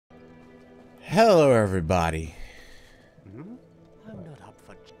Hello, everybody. I'm not up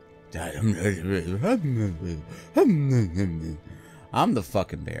for. I'm the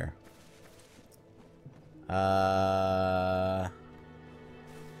fucking bear. And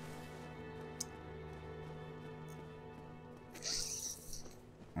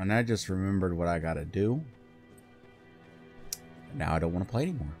I just remembered what I gotta do. Now I don't want to play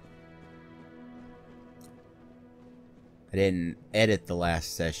anymore. I didn't edit the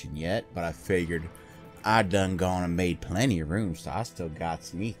last session yet, but I figured I done gone and made plenty of room, so I still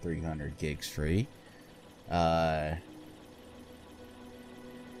got me 300 gigs free. I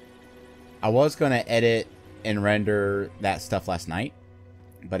was going to edit and render that stuff last night,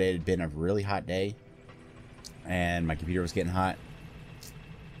 but it had been a really hot day, and my computer was getting hot,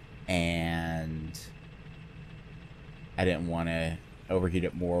 and I didn't want to overheat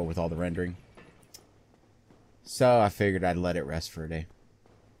it more with all the rendering. So I figured I'd let it rest for a day.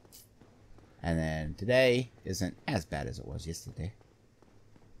 And then today isn't as bad as it was yesterday.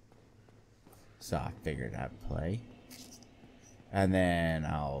 So I figured I'd play. And then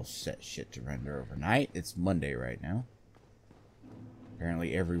I'll set shit to render overnight. It's Monday right now.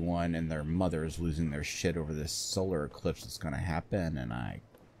 Apparently everyone and their mother is losing their shit over this solar eclipse that's going to happen. And I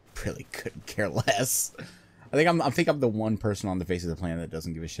really couldn't care less. I think I'm the one person on the face of the planet that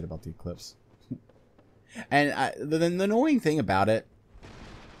doesn't give a shit about the eclipse. And the annoying thing about it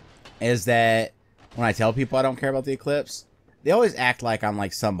is that when I tell people I don't care about the eclipse, they always act like I'm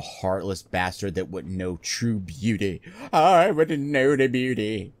like some heartless bastard that wouldn't know true beauty. I wouldn't know the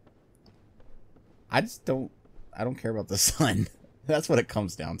beauty. I don't care about the sun. That's what it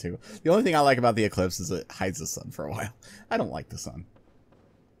comes down to. The only thing I like about the eclipse is it hides the sun for a while. I don't like the sun.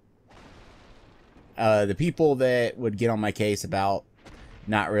 The people that would get on my case about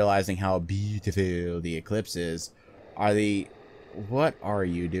not realizing how beautiful the eclipse is are the... What are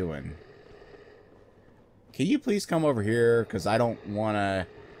you doing? Can you please come over here? Because I don't want to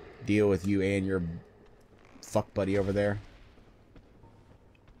deal with you and your fuck buddy over there.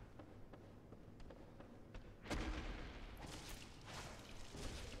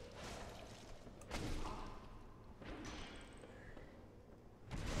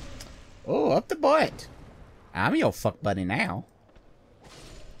 Oh, up the butt. I'm your fuck buddy now.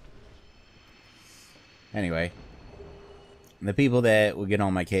 Anyway, the people that will get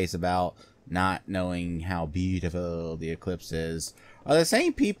on my case about not knowing how beautiful the eclipse is are the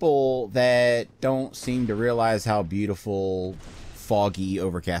same people that don't seem to realize how beautiful foggy,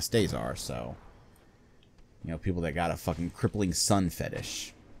 overcast days are. So, you know, people that got a fucking crippling sun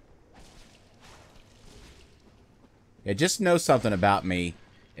fetish. Yeah, just know something about me.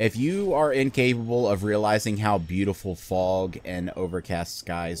 If you are incapable of realizing how beautiful fog and overcast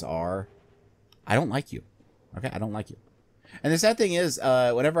skies are, I don't like you. Okay, I don't like you. And the sad thing is,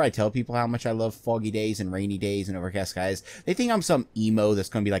 whenever I tell people how much I love foggy days and rainy days and overcast skies, they think I'm some emo that's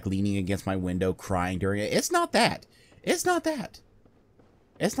going to be like leaning against my window crying during it. It's not that. It's not that.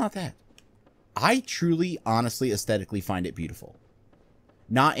 It's not that. I truly, honestly, aesthetically find it beautiful.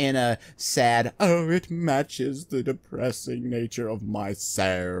 Not in a sad, oh, it matches the depressing nature of my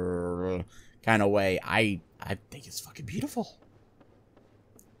soul kind of way. I think it's fucking beautiful.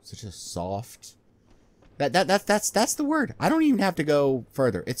 Such a soft... That's the word. I don't even have to go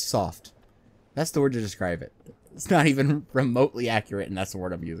further. It's soft. That's the word to describe it. It's not even remotely accurate, and that's the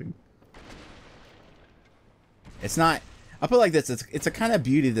word I'm using. It's not... I'll put it like this. It's a kind of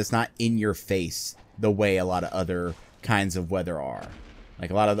beauty that's not in your face the way a lot of other kinds of weather are. Like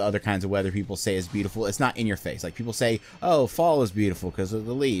a lot of the other kinds of weather people say is beautiful. It's not in your face. Like people say, oh, fall is beautiful because of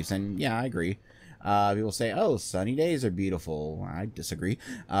the leaves. And yeah, I agree. People say, oh, sunny days are beautiful. I disagree.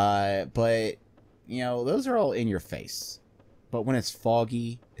 But... You know, those are all in your face. But when it's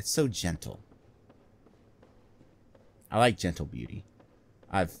foggy, it's so gentle. I like gentle beauty.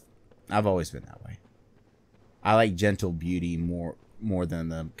 I've always been that way. I like gentle beauty more than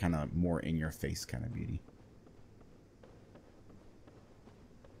the kind of more in your face kind of beauty.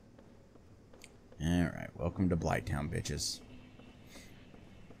 Alright, welcome to Blighttown, bitches.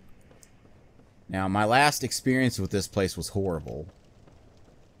 Now, my last experience with this place was horrible.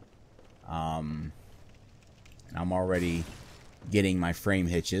 And I'm already getting my frame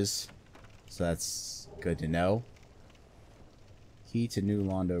hitches, so that's good to know. Key to New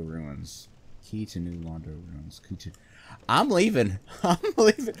Londo Ruins. Key to New Londo Ruins. I'm leaving. I'm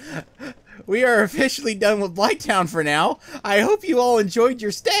leaving. We are officially done with Blighttown for now. I hope you all enjoyed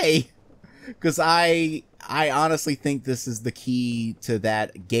your stay, because I honestly think this is the key to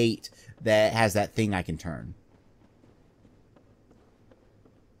that gate that has that thing I can turn.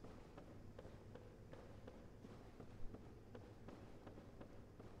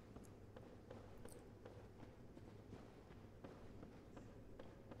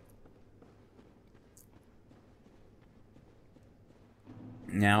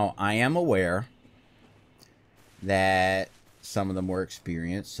 Now, I am aware that some of the more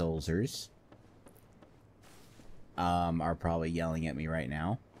experienced Soulsers are probably yelling at me right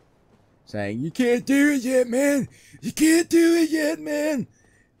now, saying, "You can't do it yet, man! You can't do it yet, man!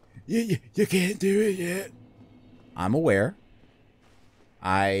 You can't do it yet!" I'm aware.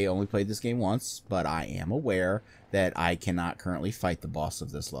 I only played this game once, but I am aware that I cannot currently fight the boss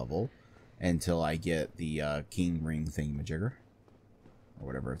of this level until I get the King Ring thingamajigger, or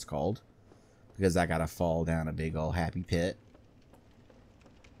whatever it's called, because I gotta fall down a big ol' happy pit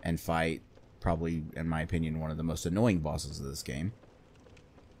and fight probably, in my opinion, one of the most annoying bosses of this game.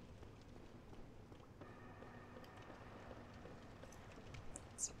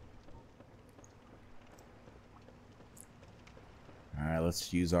 Alright,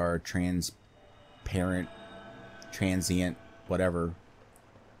 let's use our transient, whatever.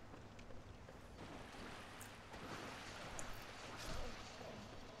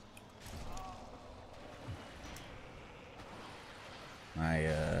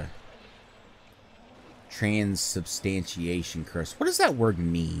 My, transubstantiation curse. What does that word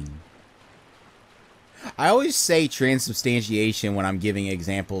mean? I always say transubstantiation when I'm giving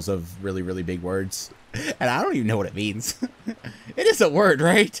examples of really, really big words. And I don't even know what it means. It is a word,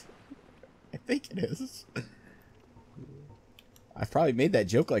 right? I think it is. I've probably made that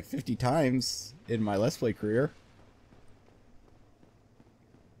joke like 50 times in my Let's Play career.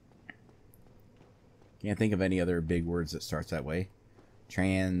 Can't think of any other big words that starts that way.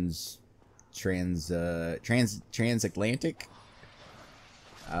 Transatlantic?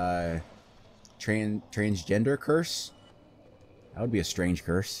 Transgender curse? That would be a strange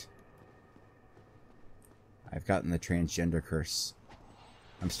curse. I've gotten the transgender curse.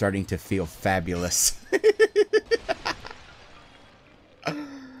 I'm starting to feel fabulous. I'm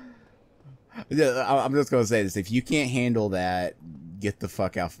just going to say this. If you can't handle that, get the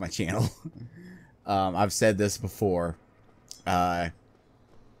fuck off my channel. I've said this before.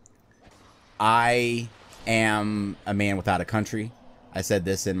 I am a man without a country. I said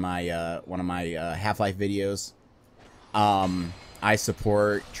this in my one of my Half-Life videos. I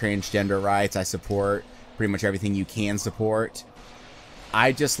support transgender rights. I support pretty much everything you can support.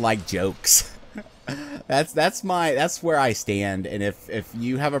 I just like jokes. that's where I stand. And if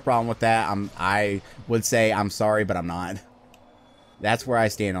you have a problem with that, I would say I'm sorry, but I'm not. That's where I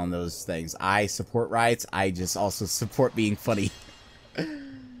stand on those things. I support rights. I just also support being funny.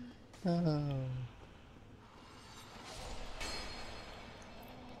 Oh.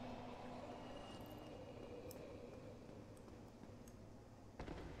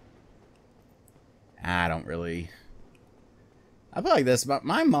 I don't really... I feel like this, but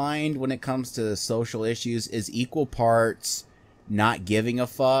my mind when it comes to social issues is equal parts not giving a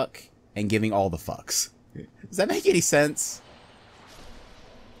fuck and giving all the fucks. Does that make any sense?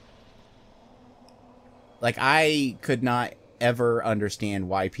 Like, I could not ever understand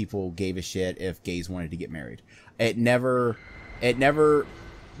why people gave a shit if gays wanted to get married.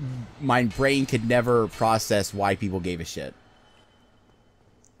 My brain could never process why people gave a shit.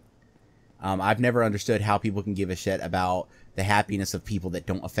 I've never understood how people can give a shit about the happiness of people that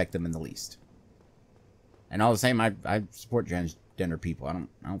don't affect them in the least. And all the same, I support transgender people. I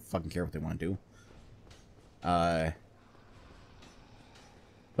don't fucking care what they want to do. But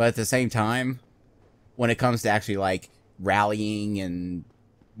at the same time, when it comes to actually like rallying and,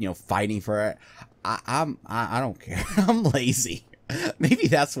 you know, fighting for it, I don't care. I'm lazy. Maybe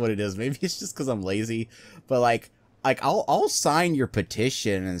that's what it is. Maybe it's just because I'm lazy. But like I'll sign your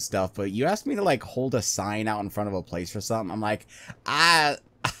petition and stuff, but you ask me to like hold a sign out in front of a place or something, I'm like, I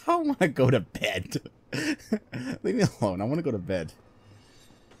want to go to bed. Leave me alone. I want to go to bed.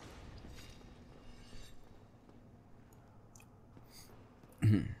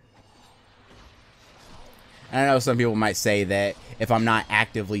 I know some people might say that if I'm not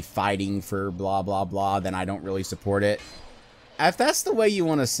actively fighting for blah blah blah, then I don't really support it. If that's the way you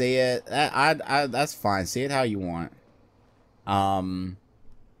want to say it, that's fine. Say it how you want. I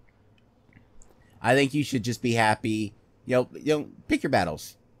think you should just be happy. You know, pick your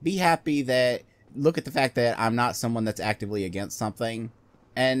battles. Be happy that, look at the fact that I'm not someone that's actively against something,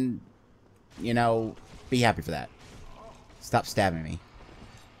 and, you know, be happy for that. Stop stabbing me.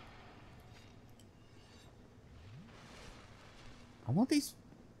 I want these.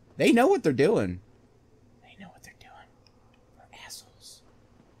 They know what they're doing. They know what they're doing. They're assholes.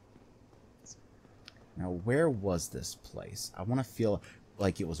 Now, where was this place? I want to feel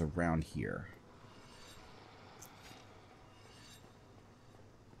like it was around here.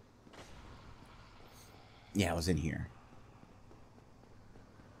 Yeah, it was in here.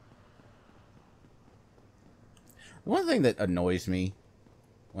 One thing that annoys me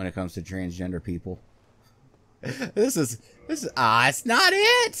when it comes to transgender people. This is it's not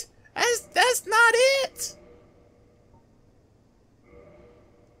it. That's not it.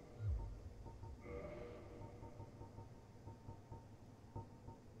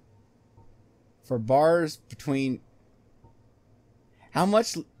 For bars between, how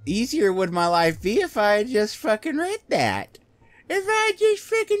much easier would my life be if I had just fucking read that? If I had just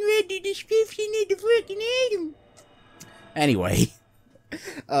fucking read the description of the fucking item. Anyway,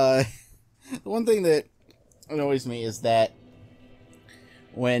 the one thing that annoys me is that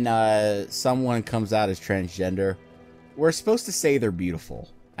when someone comes out as transgender, we're supposed to say they're beautiful.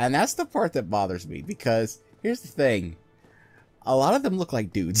 And that's the part that bothers me, because here's the thing. A lot of them look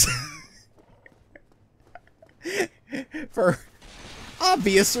like dudes. For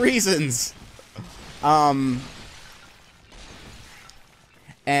obvious reasons. And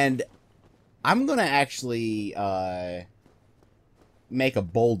I'm gonna actually make a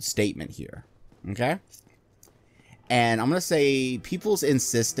bold statement here, okay? And I'm gonna say people's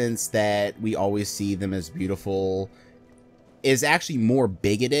insistence that we always see them as beautiful is actually more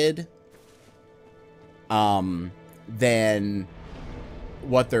bigoted than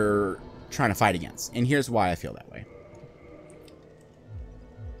what they're trying to fight against. And here's why I feel that way.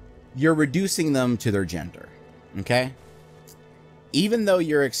 You're reducing them to their gender, okay? Even though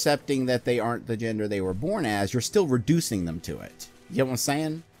you're accepting that they aren't the gender they were born as, you're still reducing them to it. You get what I'm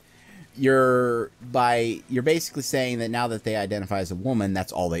saying? You're basically saying that now that they identify as a woman,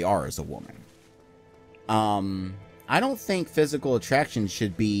 that's all they are, as a woman. I don't think physical attraction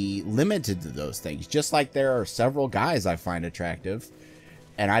should be limited to those things. Just like there are several guys I find attractive,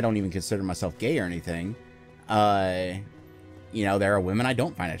 and I don't even consider myself gay or anything. You know, there are women I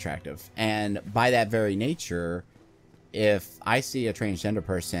don't find attractive. And by that very nature, if I see a transgender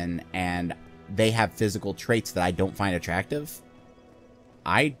person and they have physical traits that I don't find attractive,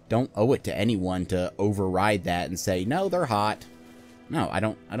 I don't owe it to anyone to override that and say, no, they're hot. No, I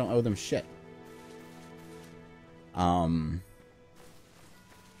don't owe them shit. I'm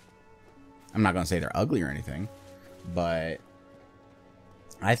not going to say they're ugly or anything, but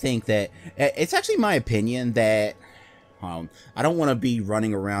I think that it's actually my opinion that I don't want to be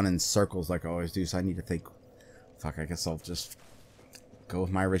running around in circles like I always do, so I need to think, fuck, I guess I'll just go with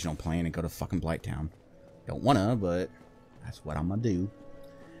my original plan and go to fucking Blighttown. Don't want to, but that's what I'm going to do.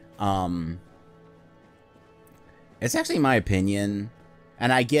 It's actually my opinion,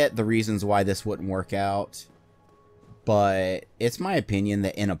 and I get the reasons why this wouldn't work out, but it's my opinion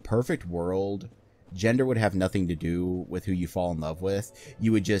that in a perfect world, gender would have nothing to do with who you fall in love with.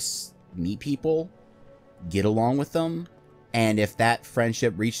 You would just meet people, get along with them, and if that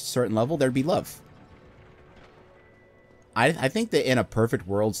friendship reached a certain level, there'd be love. I think that in a perfect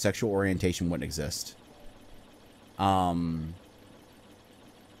world, sexual orientation wouldn't exist. Because,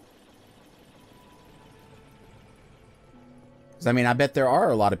 I mean, I bet there are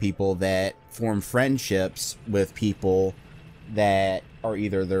a lot of people that form friendships with people that are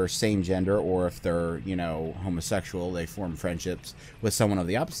either their same gender, or if they're, you know, homosexual, they form friendships with someone of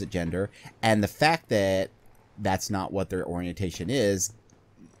the opposite gender. And the fact that that's not what their orientation is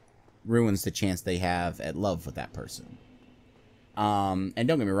ruins the chance they have at love with that person. And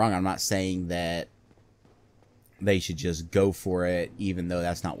don't get me wrong, I'm not saying that they should just go for it even though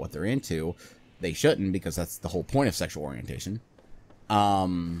that's not what they're into. They shouldn't, because that's the whole point of sexual orientation.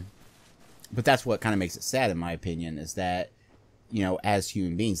 But that's what kind of makes it sad, in my opinion, is that, you know, as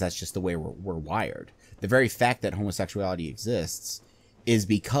human beings, that's just the way we're wired. The very fact that homosexuality exists is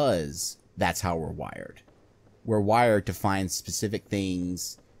because that's how we're wired. We're wired to find specific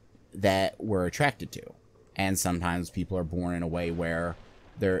things that we're attracted to. And sometimes people are born in a way where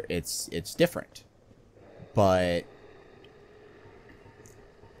it's different. But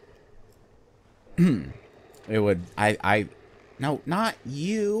it would, no, not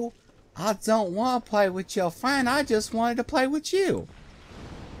you. I don't want to play with your friend. I just wanted to play with you.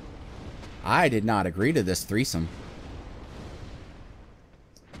 I did not agree to this threesome.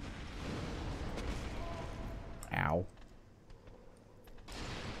 Ow.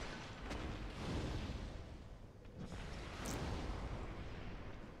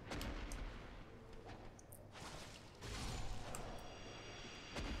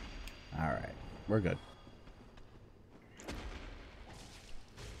 Alright, we're good.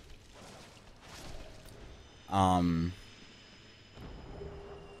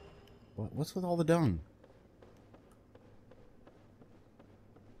 What's with all the dung?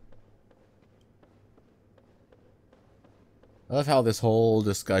 I love how this whole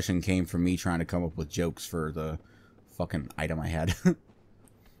discussion came from me trying to come up with jokes for the fucking item I had.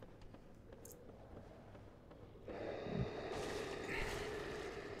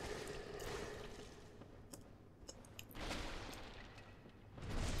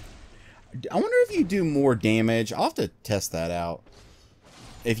 I wonder if you do more damage. I'll have to test that out.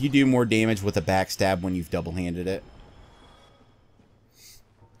 If you do more damage with a backstab when you've double-handed it.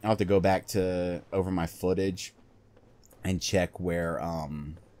 I'll have to go back to over my footage and check where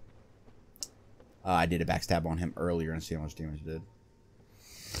I did a backstab on him earlier and see how much damage it did.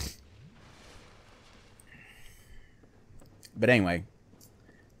 But anyway,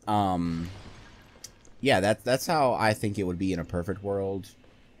 yeah, that's how I think it would be in a perfect world.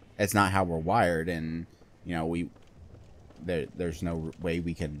 It's not how we're wired, and you know, there's no way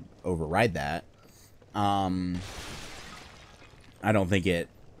we can override that. I don't think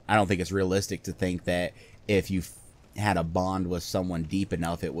it's realistic to think that if you had a bond with someone deep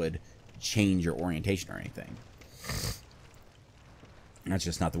enough, it would change your orientation or anything. That's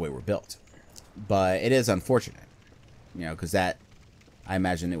just not the way we're built. But it is unfortunate, you know, because that, I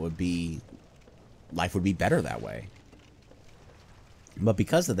imagine life would be better that way. But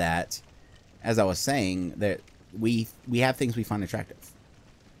because of that, as I was saying, that we have things we find attractive.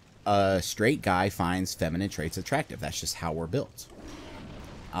 A straight guy finds feminine traits attractive. That's just how we're built.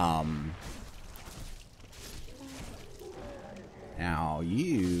 Now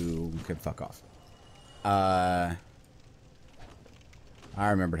you can fuck off. I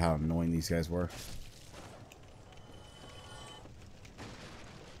remembered how annoying these guys were.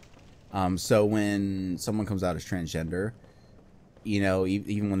 So when someone comes out as transgender, you know,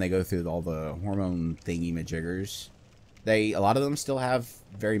 even when they go through all the hormone thingy-majiggers, a lot of them still have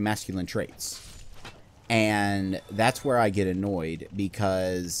very masculine traits. And that's where I get annoyed,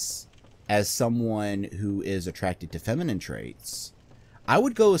 because as someone who is attracted to feminine traits, I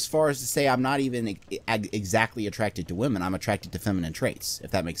would go as far as to say I'm not even exactly attracted to women. I'm attracted to feminine traits,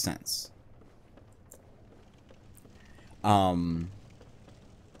 if that makes sense. And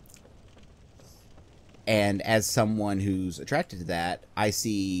as someone who's attracted to that, I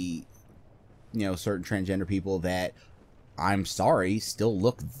see, you know, certain transgender people that, I'm sorry, still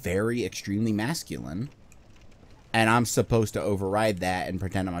look very extremely masculine. And I'm supposed to override that and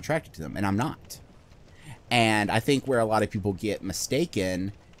pretend I'm attracted to them. And I'm not. And I think where a lot of people get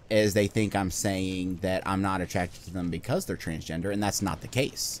mistaken is they think I'm saying that I'm not attracted to them because they're transgender. And that's not the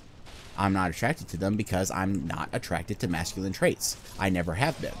case. I'm not attracted to them because I'm not attracted to masculine traits. I never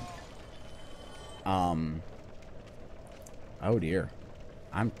have been. Oh dear.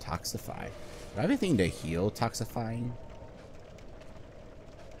 I'm toxified. Do I have anything to heal toxifying?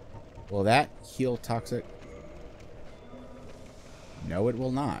 Will that heal toxic? No, it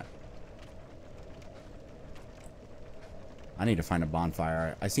will not. I need to find a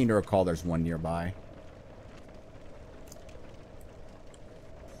bonfire. I seem to recall there's one nearby.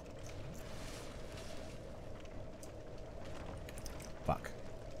 Fuck.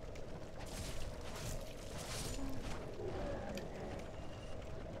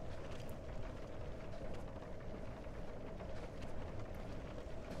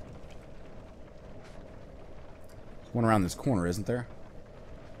 One around this corner, isn't there?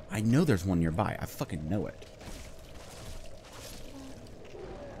 I know there's one nearby. I fucking know it.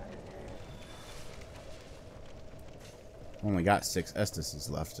 Only got 6 Estises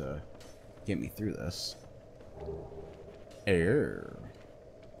left to get me through this. Err.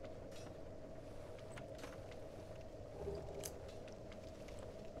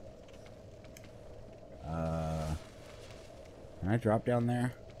 Can I drop down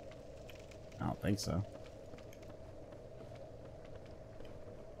there? I don't think so.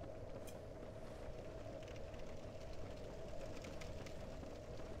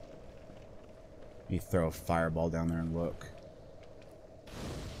 Let me throw a fireball down there and look.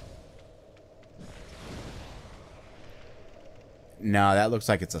 No, that looks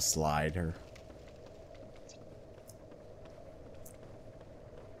like it's a slider.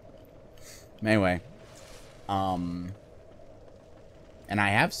 Anyway, and I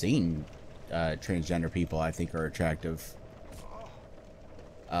have seen transgender people I think are attractive.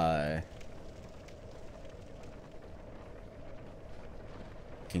 Can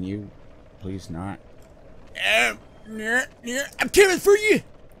you please not? I'm coming for you,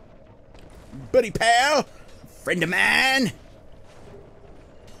 buddy pal, friend of mine.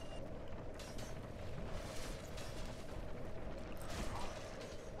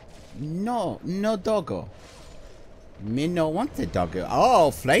 No, no doggo. Me no want the doggo.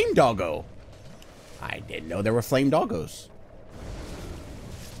 Oh, flame doggo. I didn't know there were flame doggos.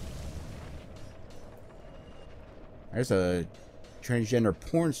 There's a transgender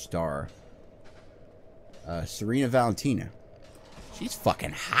porn star. Serena Valentina. She's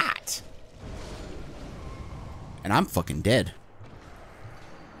fucking hot. And I'm fucking dead.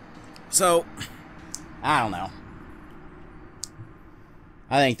 So, I don't know.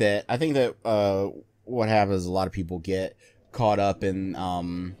 I think that what happens is a lot of people get caught up in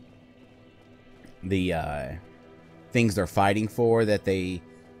the things they're fighting for, that they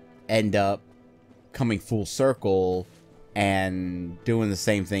end up coming full circle and doing the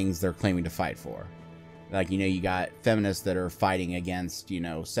same things they're claiming to fight for. Like, you know, you got feminists that are fighting against, you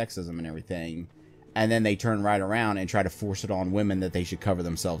know, sexism and everything, and then they turn right around and try to force it on women that they should cover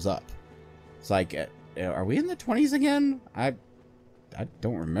themselves up. It's like, are we in the 20s again? I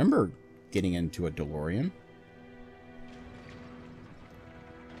don't remember getting into a DeLorean.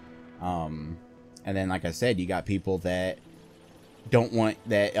 And then, like I said, you got people that don't want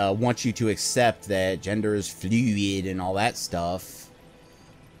want you to accept that gender is fluid and all that stuff.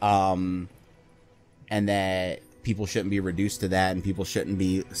 And that people shouldn't be reduced to that, and people shouldn't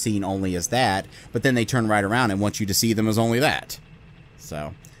be seen only as that. But then they turn right around and want you to see them as only that.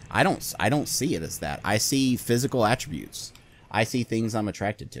 So I don't see it as that. I see physical attributes. I see things I'm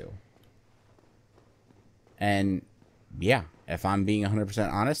attracted to. And yeah, if I'm being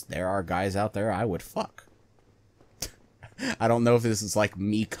 100% honest, there are guys out there I would fuck. I don't know if this is like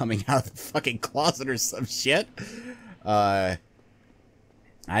me coming out of the fucking closet or some shit. I'd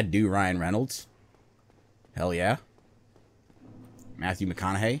do Ryan Reynolds. Hell yeah. Matthew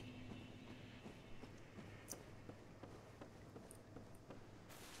McConaughey.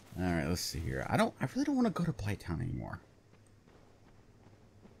 Alright, let's see here. I really don't want to go to Blighttown anymore.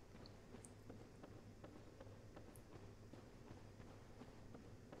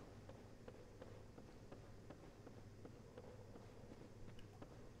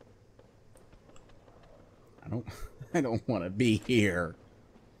 I don't want to be here.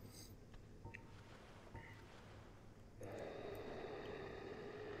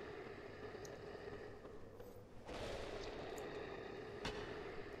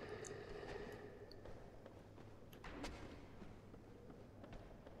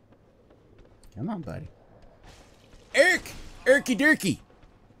 Come on, buddy. Eric! Ericy Durkey!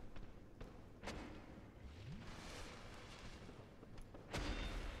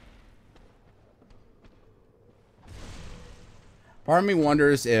 Part of me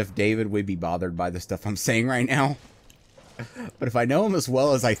wonders if David would be bothered by the stuff I'm saying right now. But if I know him as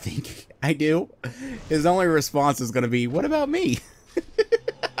well as I think I do, his only response is going to be, what about me?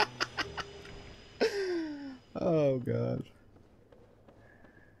 Oh, God.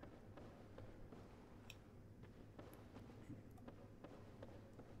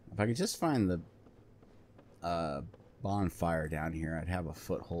 If I could just find the bonfire down here, I'd have a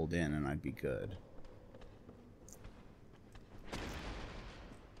foothold in and I'd be good.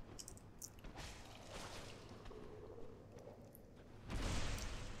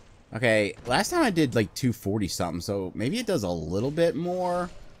 Okay, last time I did like 240 something, so maybe it does a little bit more,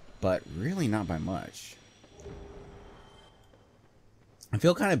 but really not by much. I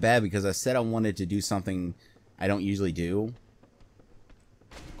feel kind of bad because I said I wanted to do something I don't usually do.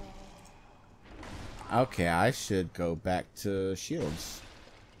 Okay, I should go back to shields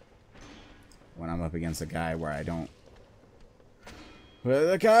when I'm up against a guy where I don't...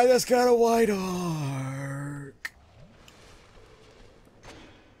 With a guy that's got a white arc.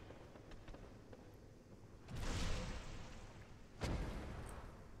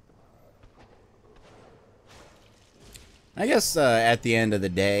 I guess at the end of the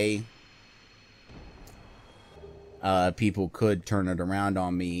day, people could turn it around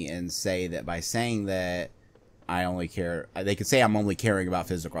on me and say that by saying that I only care, they could say I'm only caring about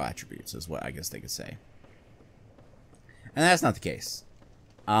physical attributes, is what I guess they could say. And that's not the case.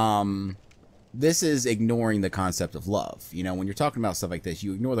 This is ignoring the concept of love. You know, when you're talking about stuff like this,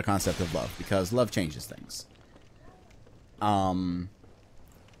 you ignore the concept of love because love changes things.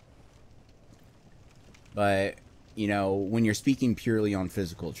 But, you know, when you're speaking purely on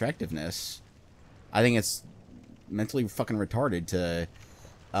physical attractiveness, I think it's mentally fucking retarded to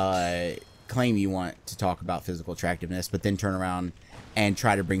claim you want to talk about physical attractiveness, but then turn around and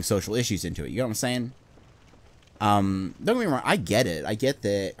try to bring social issues into it. You know what I'm saying? Don't get me wrong, I get it. I get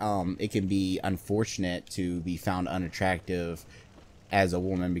that it can be unfortunate to be found unattractive as a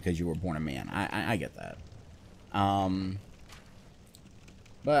woman because you were born a man. I get that.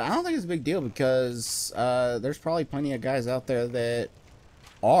 But I don't think it's a big deal because there's probably plenty of guys out there that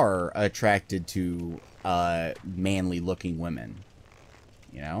are attracted to manly looking women.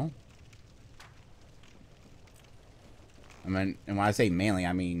 You know? I mean, and when I say manly,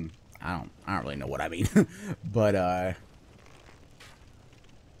 I mean, I don't really know what I mean. But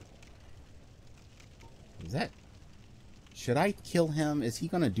is that, should I kill him? Is he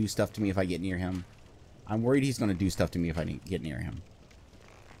gonna do stuff to me if I get near him? I'm worried he's gonna do stuff to me if I get near him.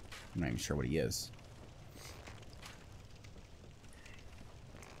 I'm not even sure what he is.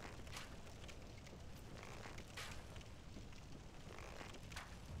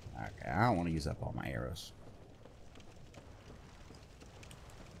 I don't want to use up all my arrows.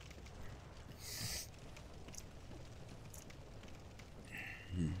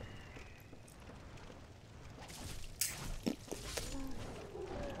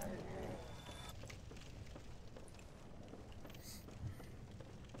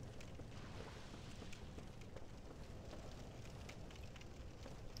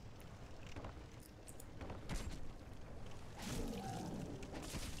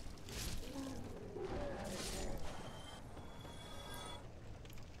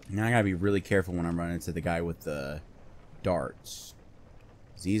 Now I gotta be really careful when I'm running into the guy with the darts.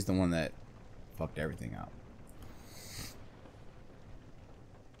 'Cause he's the one that fucked everything up.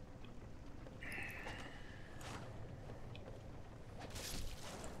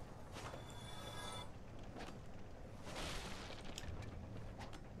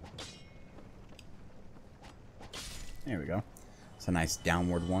 There we go. It's a nice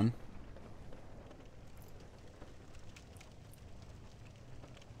downward one.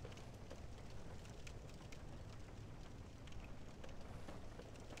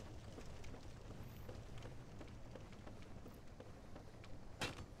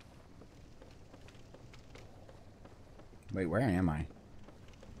 Wait, where am I?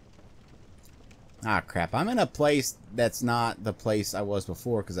 Ah, crap. I'm in a place that's not the place I was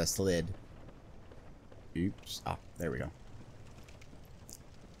before because I slid. Oops. Ah, there we go.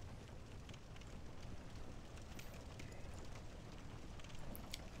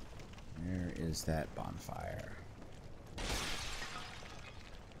 Where is that bonfire?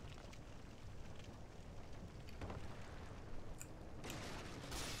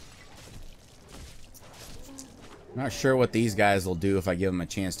 I'm not sure what these guys will do if I give them a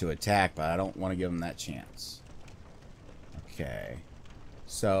chance to attack, but I don't want to give them that chance. Okay.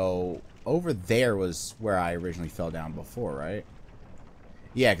 So, over there was where I originally fell down before, right?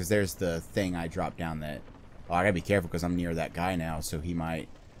 Yeah, because there's the thing I dropped down that... Oh, I gotta be careful because I'm near that guy now, so he might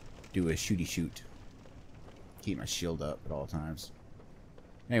do a shooty shoot. Keep my shield up at all times.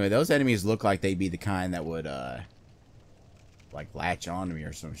 Anyway, those enemies look like they'd be the kind that would, like, latch onto me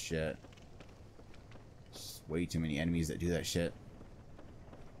or some shit. Way too many enemies that do that shit.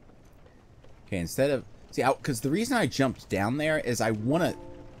 Okay, instead of... See, because the reason I jumped down there is I want to...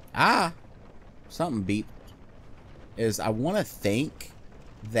 Ah! Something beep. Is I want to think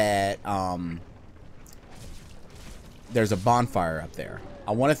that, there's a bonfire up there.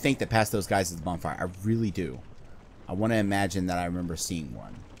 I want to think that past those guys is the bonfire. I really do. I want to imagine that I remember seeing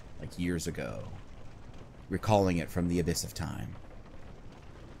one. Like, years ago. Recalling it from the abyss of time.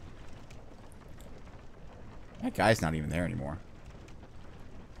 That guy's not even there anymore.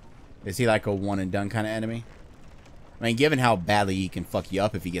 Is he like a one and done kind of enemy? I mean, given how badly he can fuck you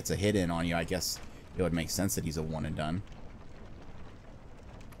up if he gets a hit in on you, I guess it would make sense that he's a one and done.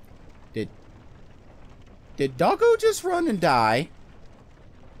 Did Doggo just run and die?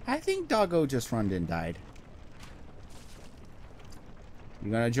 I think Doggo just run and died.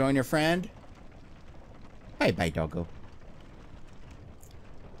 You gonna join your friend? Bye-bye, Doggo.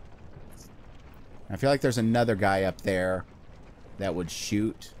 I feel like there's another guy up there that would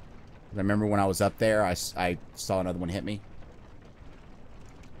shoot. I remember when I was up there, I saw another one hit me.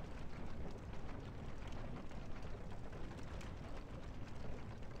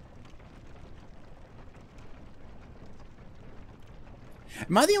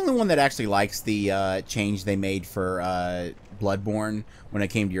 Am I the only one that actually likes the change they made for Bloodborne when it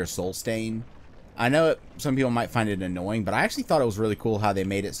came to your soul stain? I know some people might find it annoying, but I actually thought it was really cool how they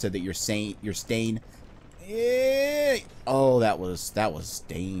made it so that your stain. Oh, that was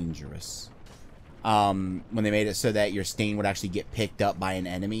dangerous. When they made it so that your stain would actually get picked up by an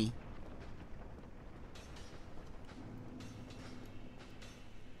enemy.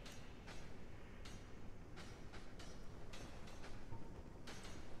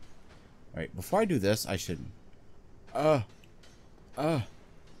 Alright, before I do this, I should...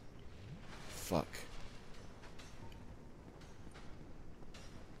 Fuck.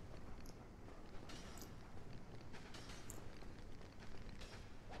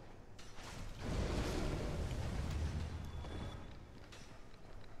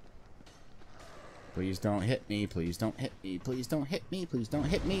 Please don't hit me, please don't hit me, please don't hit me, please don't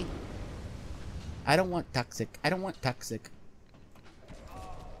hit me. I don't want toxic, I don't want toxic.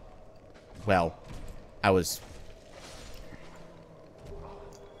 Well, I was...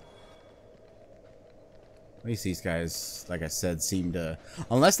 At least these guys, like I said, seem to...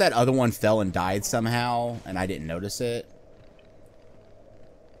 Unless that other one fell and died somehow, and I didn't notice it.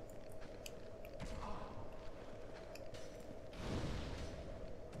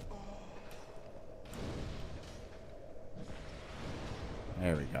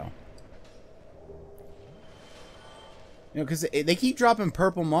 There we go. You know, because they keep dropping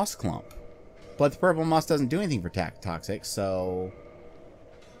purple moss clump. But the purple moss doesn't do anything for toxic, so...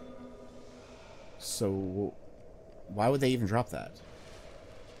 So... Why would they even drop that?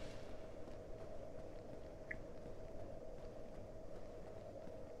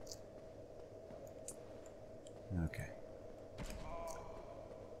 Okay.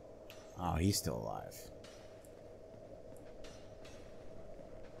 Oh, he's still alive.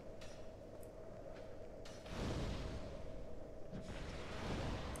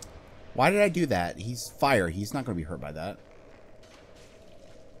 Why did I do that? He's fire. He's not going to be hurt by that.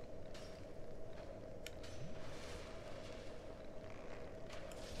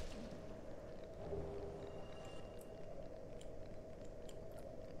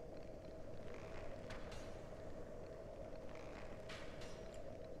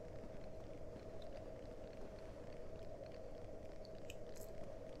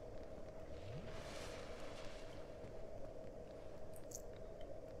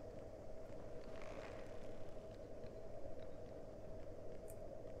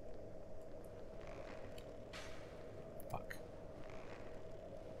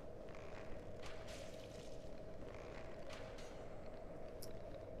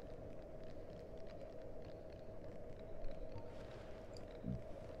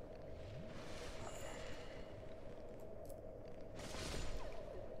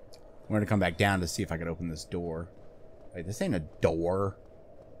 I'm going to come back down to see if I can open this door. Wait, this ain't a door.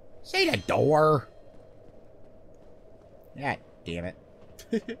 This ain't a door. God damn it.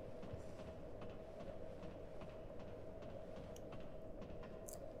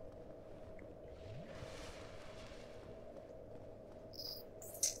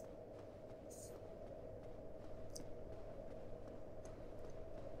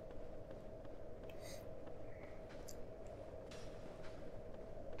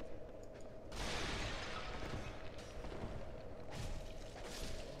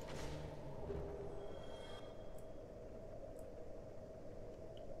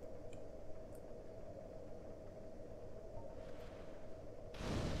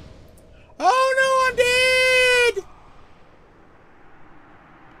 Oh no, I'm dead!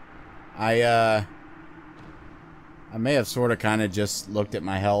 I may have sort of kind of just looked at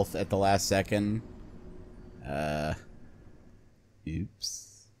my health at the last second.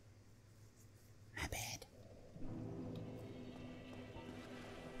 Oops. My bad.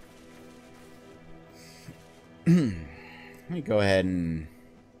 Let me go ahead and...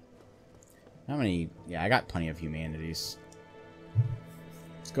 How many... Yeah, I got plenty of humanities.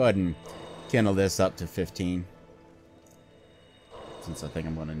 Let's go ahead and kindle this up to 15. Since I think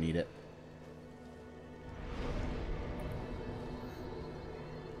I'm going to need it.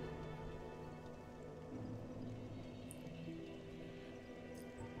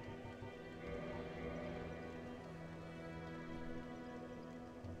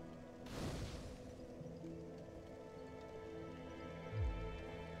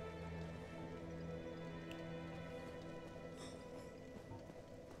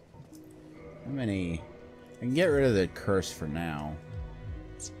 How many? I can get rid of the curse for now.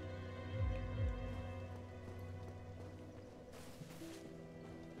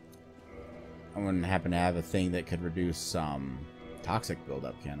 I wouldn't happen to have a thing that could reduce some toxic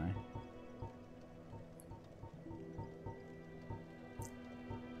buildup, can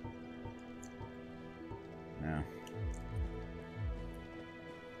I? No.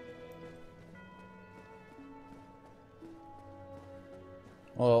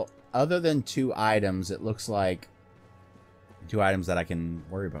 Well, other than 2 items, it looks like 2 items that I can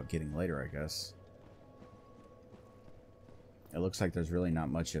worry about getting later, I guess. It looks like there's really not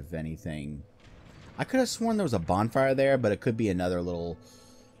much of anything. I could have sworn there was a bonfire there, but it could be another little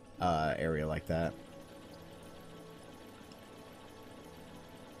area like that.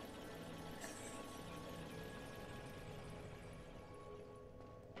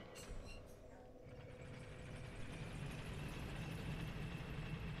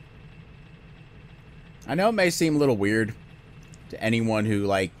 I know it may seem a little weird to anyone who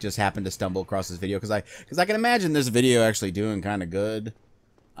like just happened to stumble across this video, because I can imagine this video actually doing kind of good,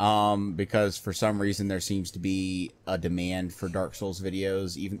 because for some reason there seems to be a demand for Dark Souls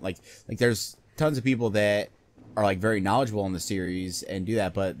videos. Even like there's tons of people that are like very knowledgeable in the series and do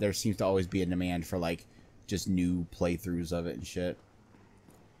that, but there seems to always be a demand for like just new playthroughs of it and shit.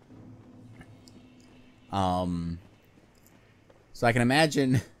 So I can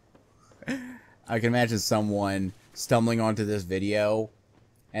imagine someone stumbling onto this video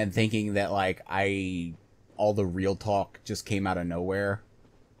and thinking that like all the real talk just came out of nowhere.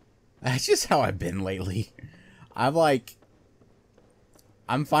 That's just how I've been lately.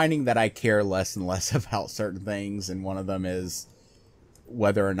 I'm finding that I care less and less about certain things, and one of them is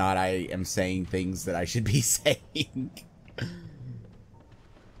whether or not I am saying things that I should be saying. You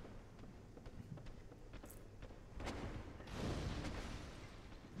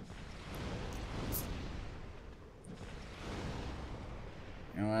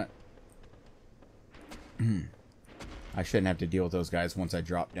know what? I shouldn't have to deal with those guys once I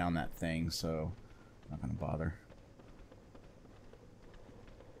drop down that thing, so I'm not gonna bother.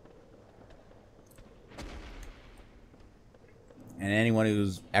 And anyone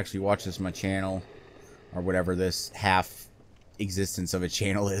who's actually watched this on my channel, or whatever this half existence of a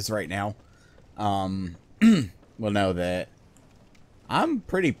channel is right now, will know that I'm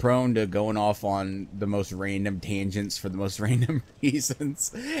pretty prone to going off on the most random tangents for the most random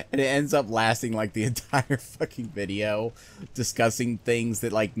reasons. And it ends up lasting like the entire fucking video, discussing things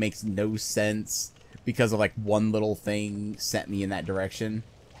that like makes no sense because of like one little thing sent me in that direction.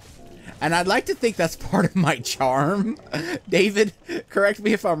 And I'd like to think that's part of my charm. David, correct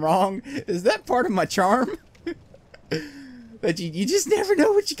me if I'm wrong. Is that part of my charm? That you just never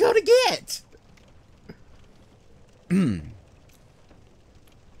know what you're gonna get.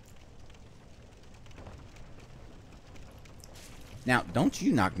 Now, don't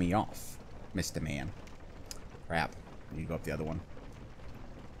you knock me off, Mr. Man. Crap. I need to go up the other one.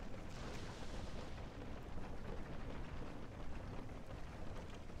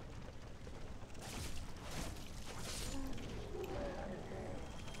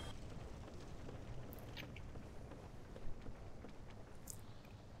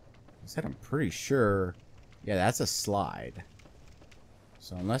 I said I'm pretty sure... Yeah, that's a slide.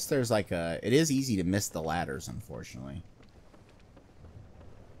 So unless there's like a... It is easy to miss the ladders, unfortunately.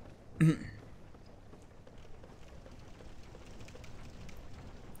 I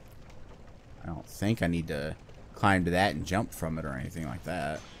don't think I need to climb to that and jump from it or anything like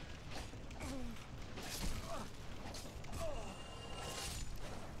that.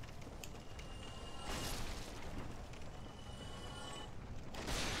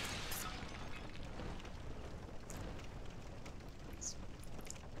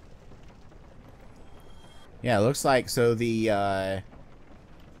 Yeah, it looks like, so the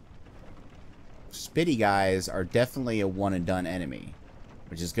Spitty guys are definitely a one and done enemy,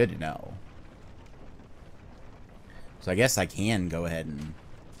 which is good to know. So I guess I can go ahead and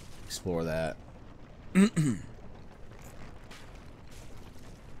explore that. Because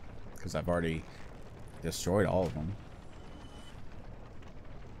I've already destroyed all of them.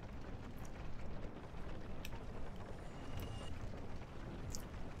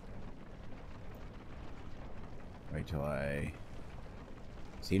 Wait till I...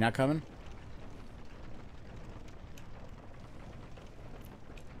 Is he not coming?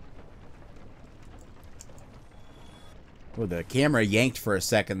 Well, the camera yanked for a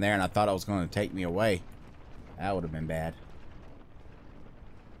second there, and I thought it was going to take me away. That would have been bad.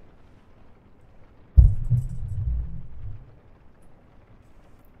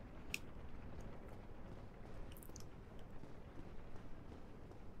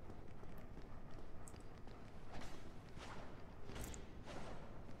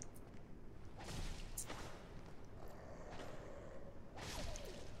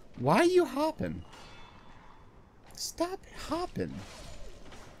 Why are you hopping? Stop hopping.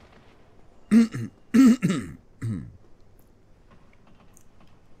 That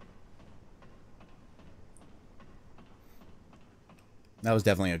was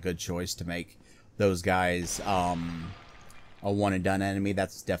definitely a good choice to make those guys a one and done enemy.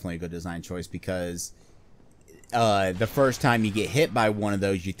 That's definitely a good design choice because the first time you get hit by one of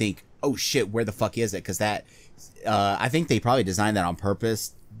those, you think, oh shit, where the fuck is it? Because that, I think they probably designed that on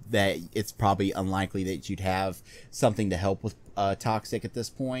purpose, that it's probably unlikely that you'd have something to help with Toxic at this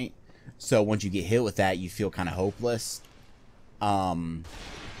point. So once you get hit with that, you feel kind of hopeless. And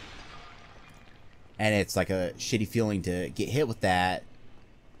it's like a shitty feeling to get hit with that,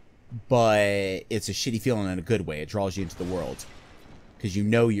 but it's a shitty feeling in a good way. It draws you into the world because you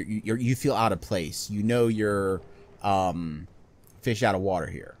know you feel out of place. You know you're fish out of water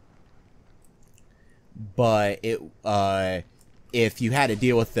here. But it if you had to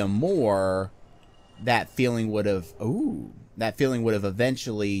deal with them more, that feeling would have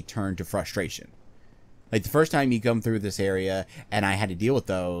eventually turned to frustration. Like the first time you come through this area and I had to deal with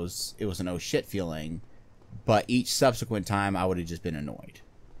those, it was an oh shit feeling. But each subsequent time I would have just been annoyed.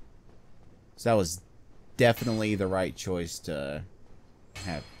 So that was definitely the right choice to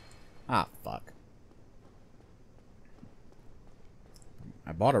have. Ah, fuck.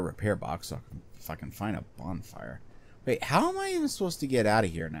 I bought a repair box so if I can find a bonfire. Wait, how am I even supposed to get out of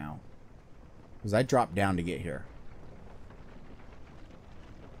here now? Because I dropped down to get here.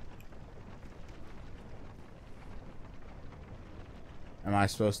 Am I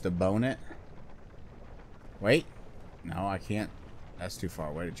supposed to bone it? Wait. No, I can't. That's too far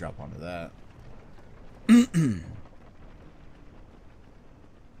away to drop onto that.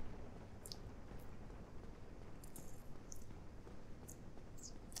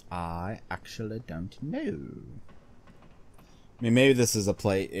 I actually don't know. I mean, maybe this is a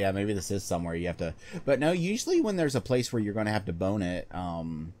place. Yeah, maybe this is somewhere you have to. But no, usually when there's a place where you're going to have to bone it,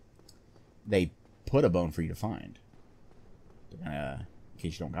 they put a bone for you to find. In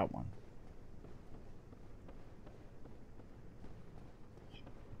case you don't got one.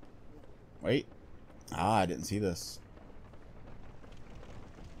 Wait. Ah, I didn't see this.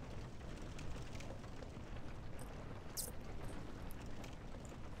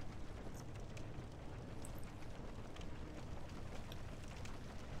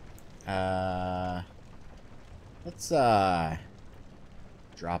 Let's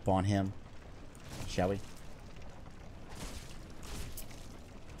drop on him, shall we?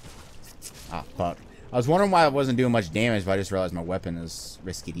 Ah, fuck. I was wondering why I wasn't doing much damage, but I just realized my weapon is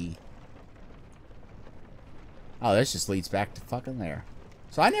risky. Oh, this just leads back to fucking there.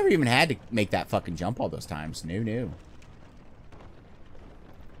 So I never even had to make that fucking jump all those times. New.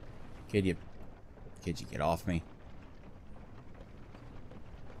 Kid, you get off me.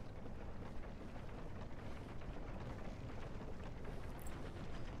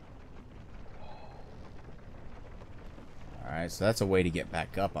 Alright, so that's a way to get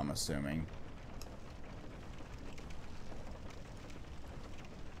back up, I'm assuming.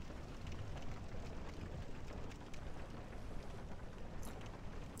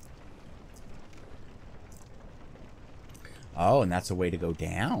 Oh, and that's a way to go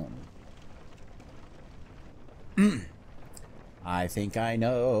down. I think I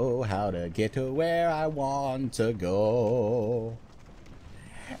know how to get to where I want to go.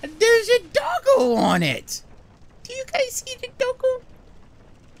 There's a doggo on it! Do you guys see the doggo?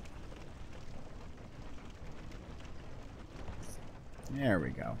 There we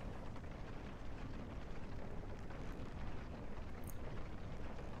go.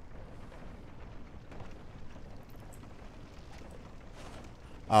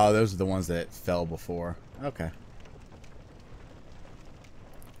 Oh, those are the ones that fell before. Okay.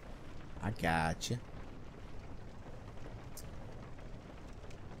 I gotcha.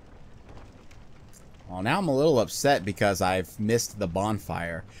 Well, now I'm a little upset because I've missed the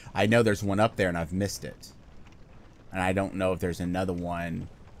bonfire. I know there's one up there and I've missed it. And I don't know if there's another one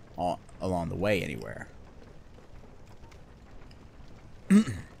along the way anywhere.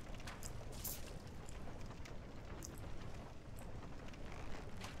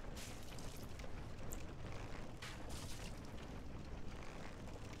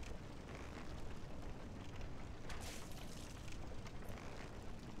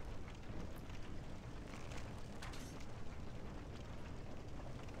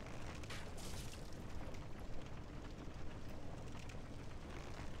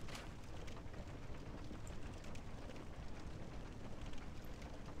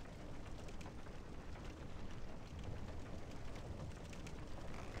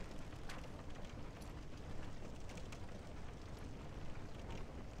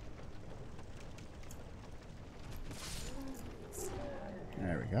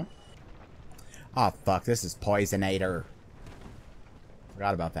 There we go. Oh, fuck. This is Poisonator.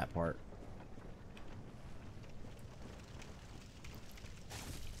 Forgot about that part.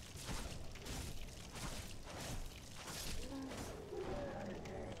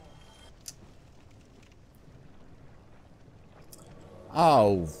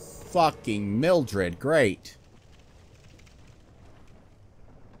 Oh, fucking Mildred. Great.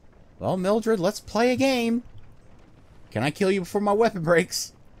 Well, Mildred, let's play a game. Can I kill you before my weapon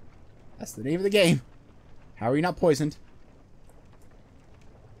breaks? That's the name of the game. How are you not poisoned?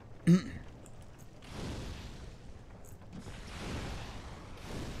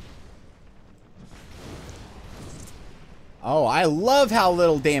 Oh, I love how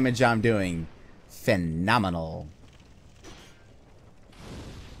little damage I'm doing. Phenomenal.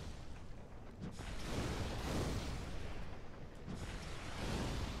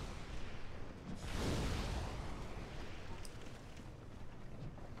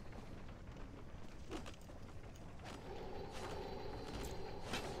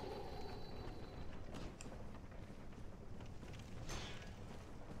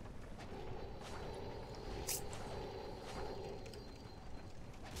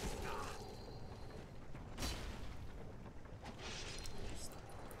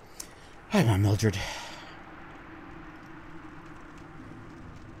 Hi, Mom Mildred.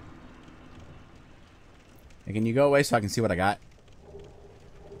 Hey, can you go away so I can see what I got?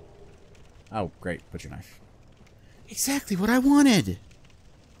 Oh, great. Put your knife. Exactly what I wanted.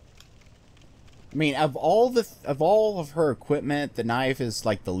 I mean, of all of her equipment, the knife is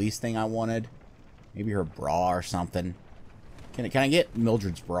like the least thing I wanted. Maybe her bra or something. Can I get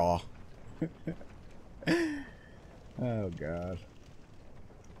Mildred's bra? Oh god.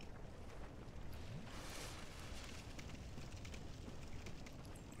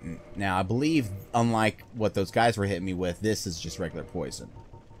 Now, I believe, unlike what those guys were hitting me with, this is just regular poison.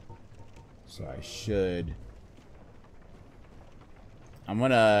 So I should... I'm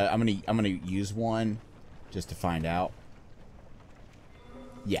gonna use one just to find out.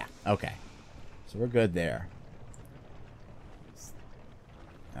 Yeah, okay. So we're good there.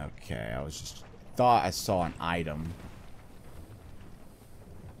 Okay, I was just... thought I saw an item.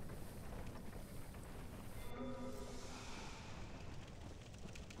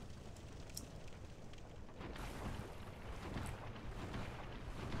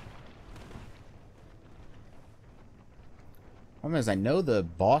 Problem is, I know the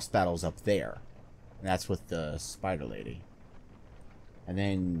boss battle's up there. And that's with the spider lady. And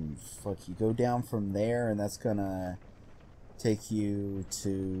then, fuck, you go down from there, and that's gonna take you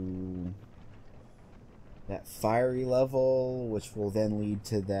to that fiery level, which will then lead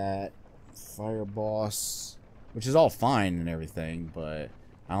to that fire boss, which is all fine and everything, but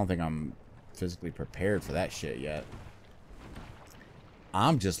I don't think I'm physically prepared for that shit yet.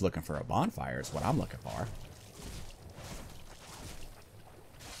 I'm just looking for a bonfire is what I'm looking for.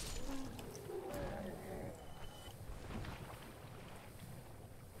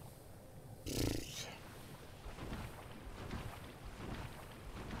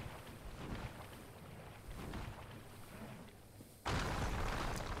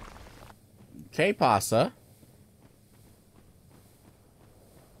 Okay, Pasa.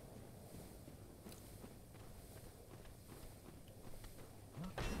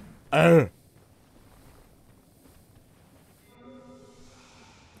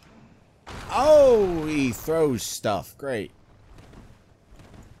 Oh, he throws stuff. Great.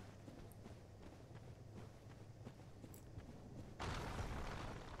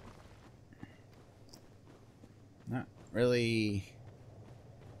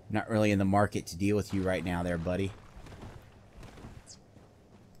 Not really in the market to deal with you right now there, buddy.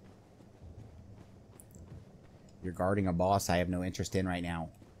 You're guarding a boss I have no interest in right now.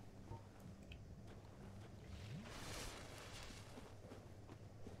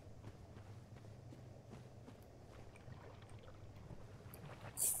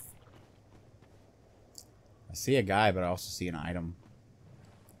 I see a guy, but I also see an item.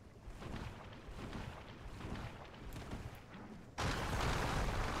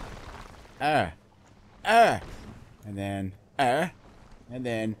 And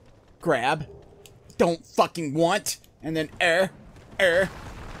then grab. Don't fucking want. And then Urky-durky.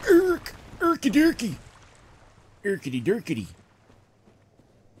 Urkity-durkity.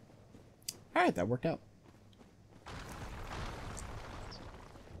 Alright, that worked out.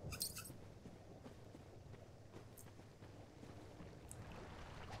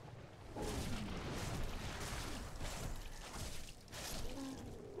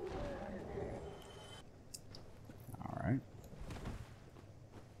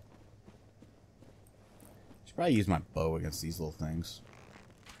 Should probably use my bow against these little things.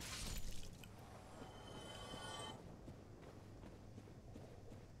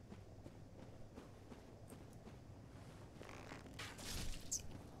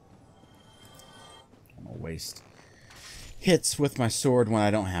 I'm gonna waste hits with my sword when I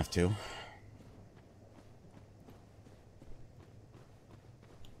don't have to.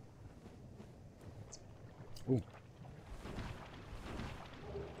 Ooh.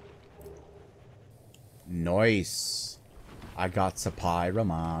 Nice. I got some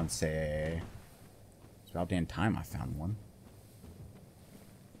pyromancy. It's about damn time I found one.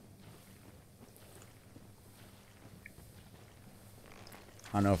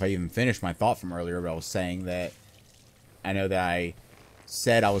 I don't know if I even finished my thought from earlier, but I was saying that I know that I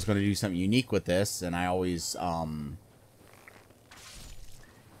said I was going to do something unique with this, and I always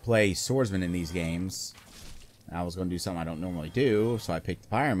play swordsman in these games. And I was going to do something I don't normally do, so I picked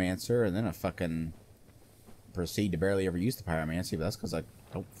the pyromancer, and then I fucking proceed to barely ever use the pyromancy, but that's because I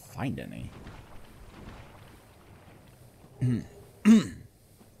don't find any.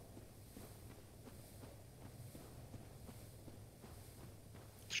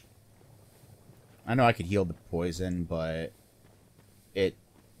 I know I could heal the poison, but it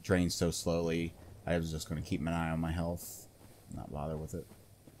drains so slowly. I was just going to keep an eye on my health, not bother with it.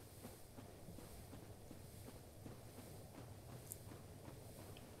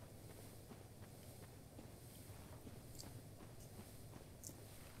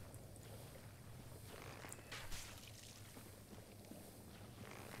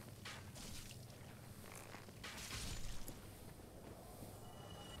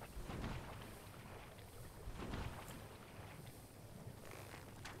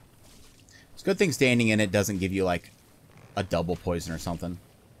 It's a good thing standing in it doesn't give you, like, a double poison or something.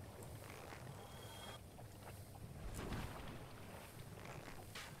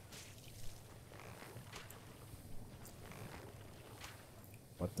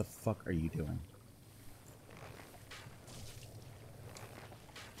 What the fuck are you doing?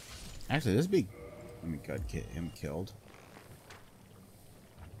 Actually, this would be... Let me go get him killed.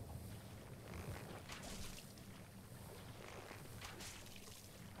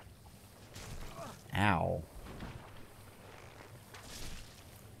 Ow.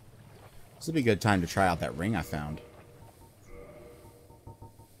 This would be a good time to try out that ring I found.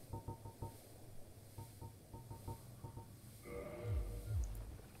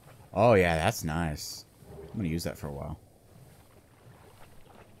 Oh yeah, that's nice. I'm gonna use that for a while.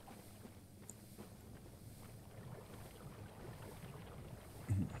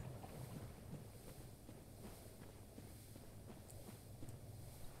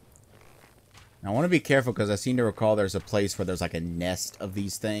 Now, I want to be careful because I seem to recall there's a place where there's like a nest of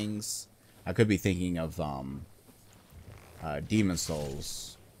these things. I could be thinking of Demon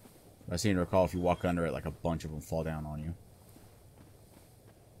Souls. I seem to recall if you walk under it, like a bunch of them fall down on you.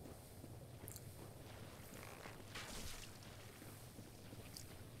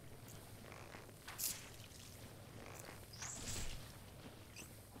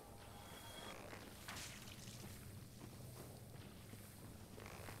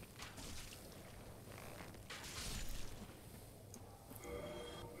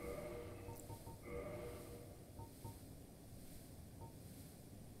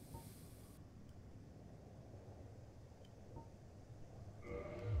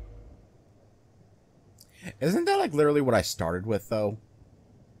 Isn't that like literally what I started with, though?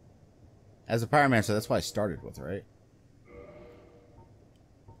 As a pyromancer, that's what I started with, right?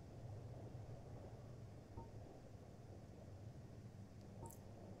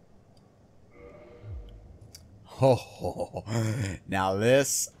 Oh, now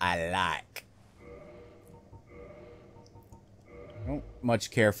this I like. I don't much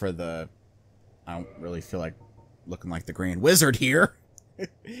care for the... I don't really feel like looking like the Grand Wizard here.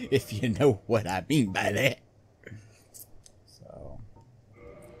 If you know what I mean by that. So...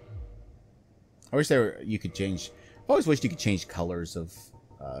 I wish you could change... I've always wished you could change colors of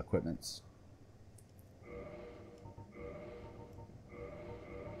equipments.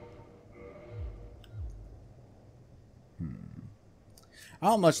 I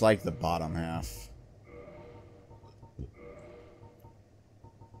don't much like the bottom half.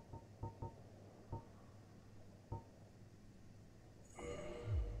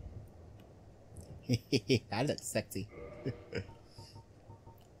 I look sexy.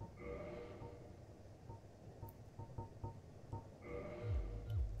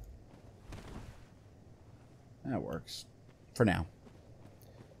 That works. For now.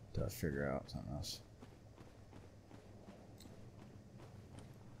 Till I figure out something else.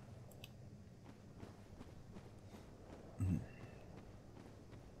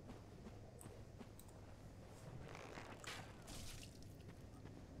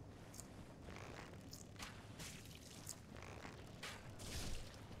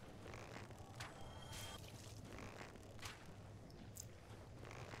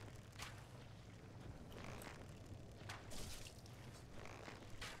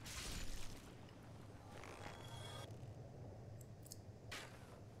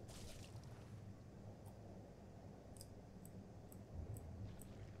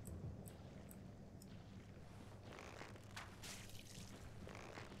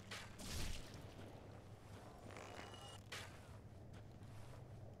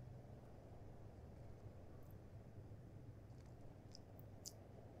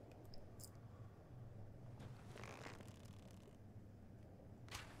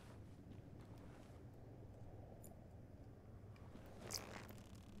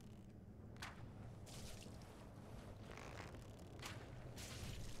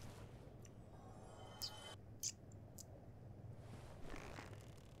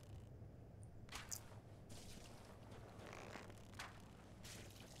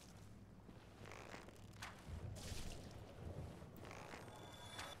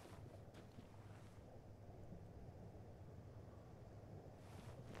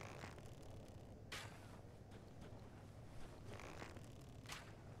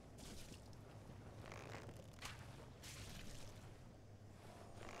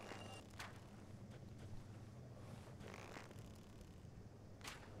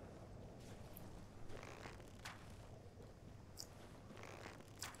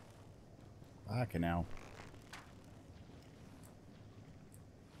 Fucking hell.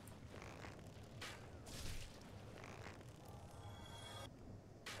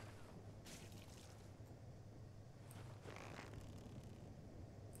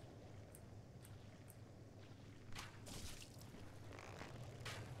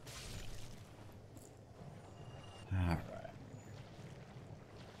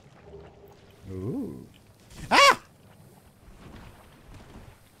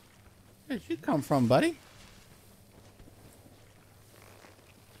 Where'd you come from, buddy?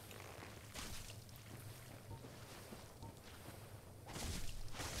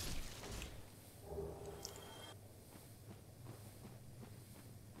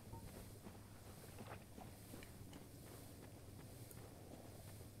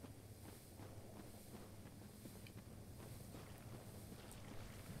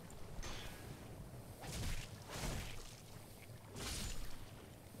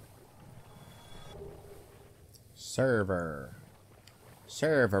 Server.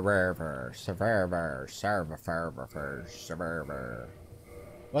 Server.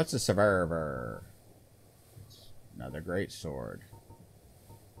 What's a server? Another great sword.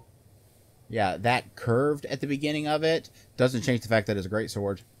 Yeah, that curved at the beginning of it doesn't change the fact that it's a great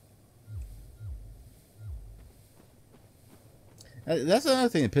sword. That's another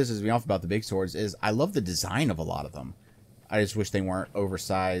thing that pisses me off about the big swords is I love the design of a lot of them. I just wish they weren't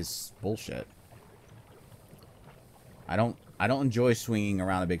oversized bullshit. I don't enjoy swinging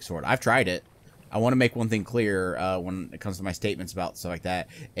around a big sword. I've tried it. I want to make one thing clear when it comes to my statements about stuff like that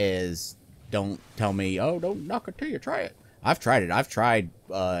is don't tell me, oh, don't knock it till you try it. I've tried it. I've tried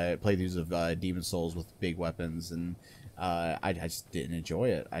playthroughs of Demon Souls with big weapons, and I just didn't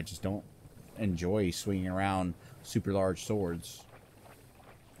enjoy it. I just don't enjoy swinging around super large swords.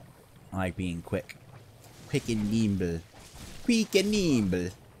 I like being quick. Quick and nimble. Quick and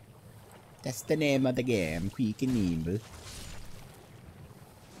nimble. That's the name of the game. Quick and nimble.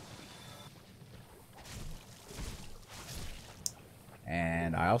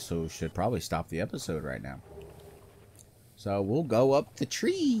 And I also should probably stop the episode right now. So we'll go up the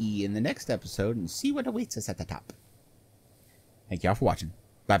tree in the next episode and see what awaits us at the top. Thank y'all for watching.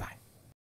 Bye-bye.